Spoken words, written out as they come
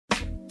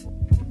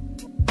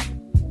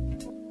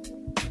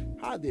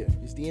Hi there,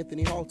 it's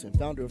D'Anthony Halton,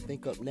 founder of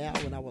Think Up Now,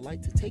 and I would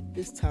like to take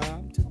this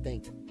time to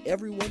thank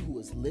everyone who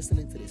is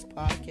listening to this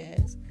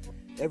podcast,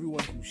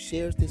 everyone who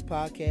shares this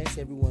podcast,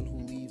 everyone who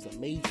leaves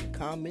amazing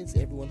comments,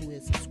 everyone who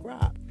has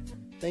subscribed.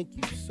 Thank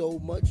you so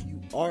much. You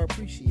are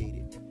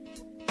appreciated.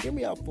 Hear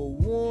me out for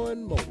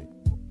one moment.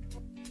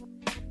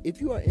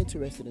 If you are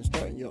interested in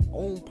starting your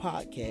own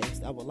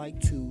podcast, I would like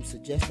to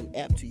suggest an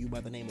app to you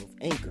by the name of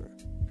Anchor.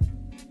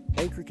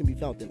 Anchor can be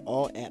found in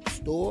all app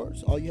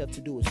stores. All you have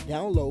to do is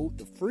download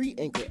the free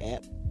Anchor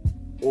app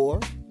or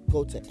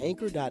go to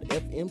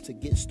anchor.fm to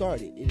get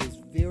started. It is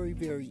very,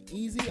 very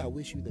easy. I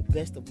wish you the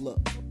best of luck.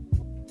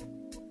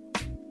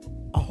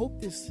 I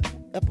hope this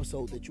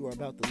episode that you are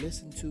about to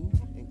listen to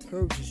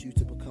encourages you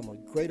to become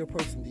a greater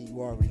person than you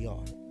already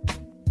are.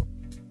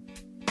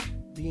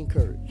 Be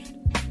encouraged.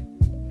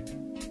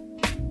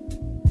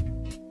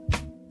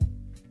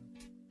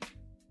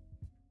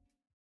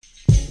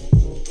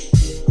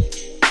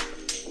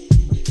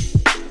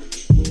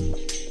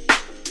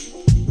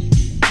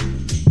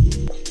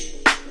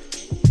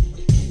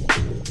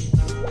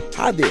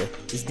 Hi there,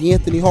 it's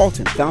D'Anthony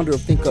Halton, founder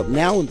of Think Up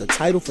Now, and the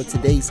title for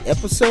today's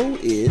episode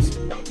is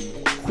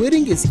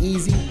Quitting is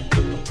Easy,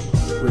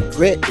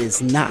 Regret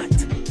is Not.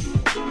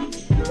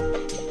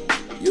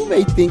 You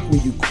may think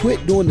when you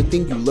quit doing the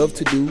thing you love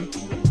to do,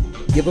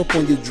 give up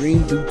on your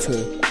dream due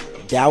to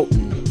doubt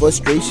and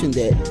frustration,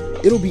 that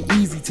it'll be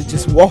easy to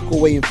just walk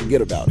away and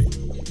forget about it.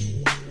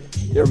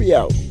 Hear me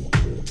out.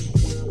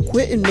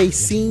 Quitting may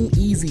seem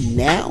easy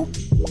now,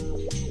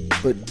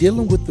 but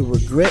dealing with the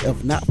regret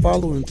of not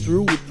following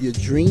through with your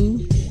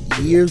dream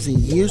years and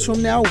years from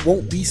now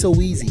won't be so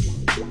easy.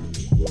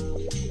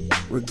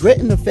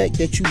 Regretting the fact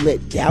that you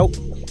let doubt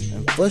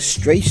and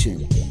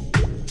frustration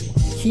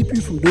keep you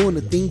from doing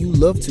the thing you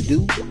love to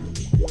do,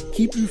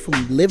 keep you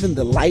from living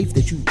the life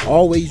that you've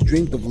always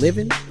dreamed of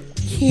living,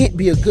 can't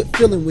be a good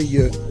feeling when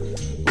you're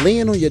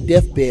laying on your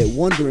deathbed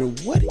wondering,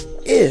 what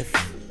if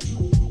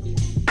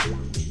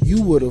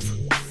you would have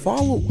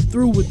followed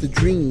through with the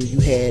dream you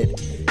had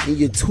in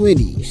your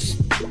 20s,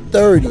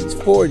 30s,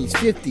 40s,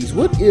 50s?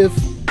 What if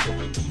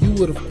you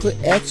would have put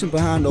action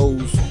behind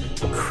those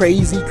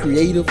crazy,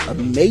 creative,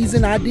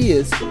 amazing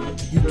ideas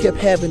you kept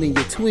having in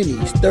your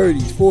 20s,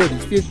 30s, 40s,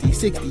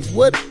 50s, 60s?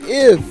 What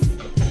if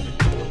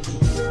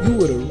you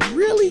would have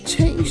really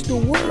changed the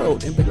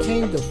world and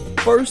became the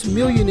first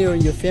millionaire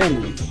in your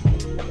family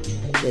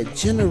that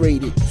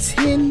generated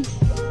 10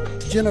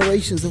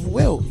 generations of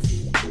wealth?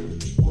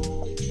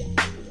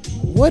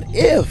 What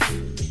if?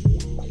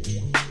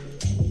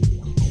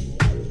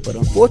 But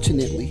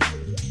unfortunately,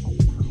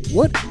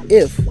 what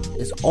if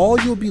is all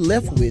you'll be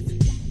left with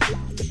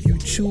if you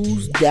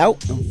choose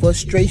doubt and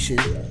frustration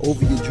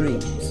over your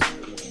dreams?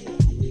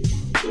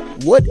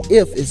 What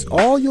if is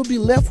all you'll be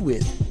left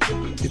with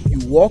if you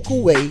walk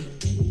away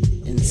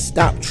and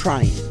stop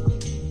trying?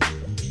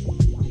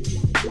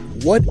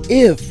 What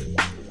if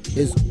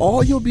is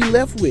all you'll be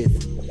left with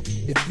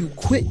if you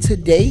quit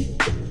today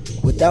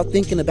without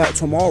thinking about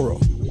tomorrow?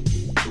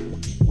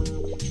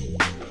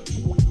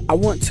 I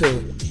want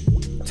to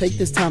take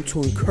this time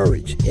to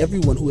encourage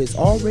everyone who has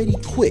already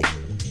quit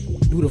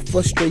due to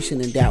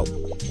frustration and doubt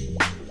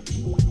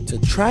to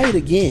try it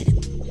again.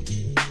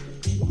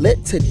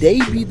 Let today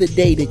be the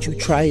day that you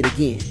try it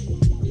again.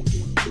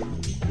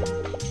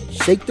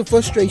 Shake the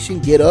frustration,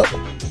 get up,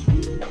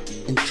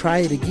 and try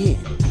it again.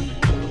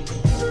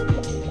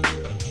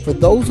 For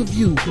those of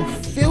you who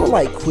feel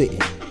like quitting,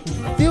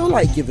 who feel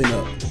like giving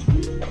up,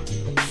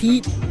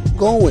 keep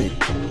going.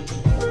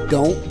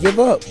 Don't give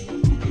up.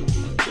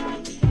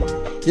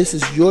 This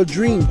is your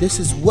dream. This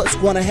is what's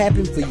going to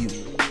happen for you.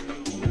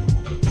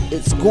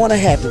 It's going to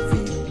happen for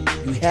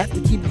you. You have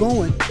to keep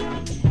going.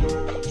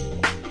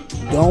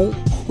 Don't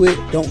quit.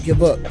 Don't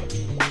give up.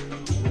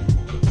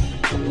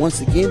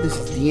 Once again, this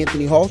is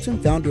D'Anthony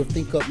Halton, founder of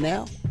Think Up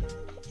Now.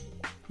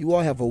 You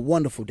all have a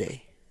wonderful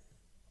day.